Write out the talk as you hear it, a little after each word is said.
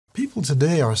people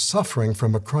today are suffering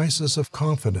from a crisis of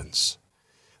confidence.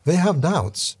 They have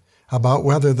doubts about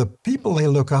whether the people they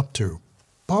look up to,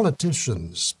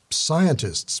 politicians,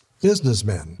 scientists,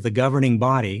 businessmen, the governing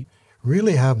body,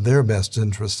 really have their best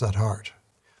interests at heart.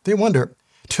 They wonder,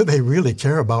 do they really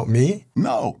care about me?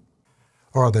 No.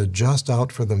 Or are they just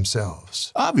out for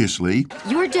themselves? Obviously.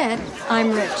 You're dead,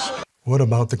 I'm rich. What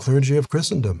about the clergy of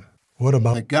Christendom? What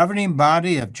about the governing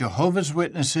body of Jehovah's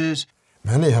Witnesses?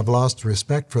 Many have lost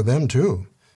respect for them too.